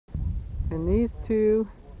And these two,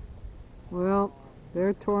 well,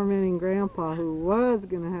 they're tormenting Grandpa, who was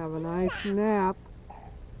going to have a nice nap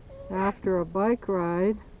after a bike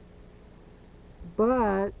ride.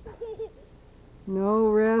 But no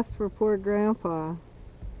rest for poor Grandpa.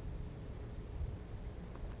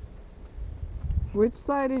 Which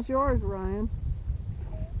side is yours, Ryan?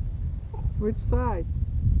 Which side?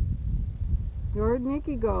 Where'd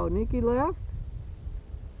Nicki go? Nicki left?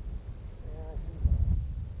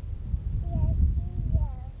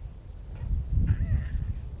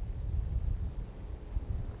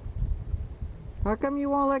 How come you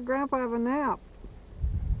won't let Grandpa have a nap?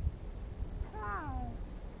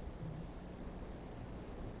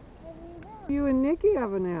 You and Nicki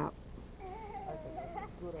have a nap.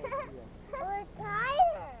 We're tired.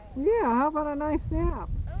 Yeah, how about a nice nap?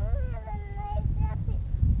 I want to have a nice nap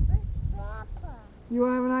with Papa. You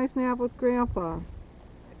want to have a nice nap with Grandpa?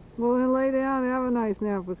 Well, then lay down and have a nice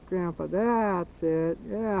nap with Grandpa. That's it.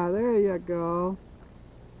 Yeah, there you go.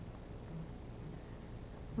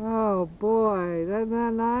 Oh, boy. Isn't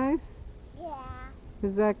that nice? Yeah.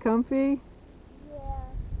 Is that comfy?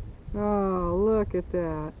 Yeah. Oh, look at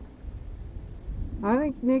that. I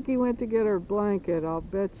think Nicki went to get her blanket, I'll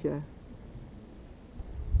bet you.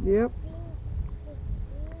 Yep.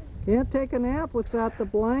 Can't take a nap without the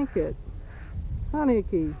blanket. Huh,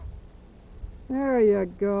 Nicki? There you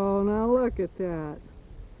go. Now look at that.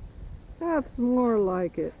 That's more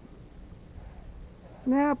like it.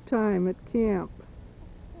 Nap time at camp.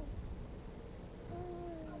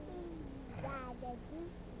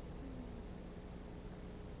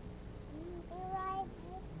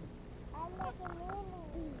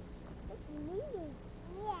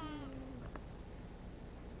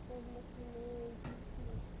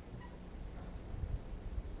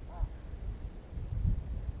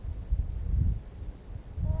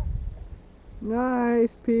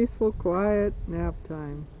 Nice, peaceful, quiet nap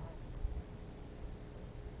time.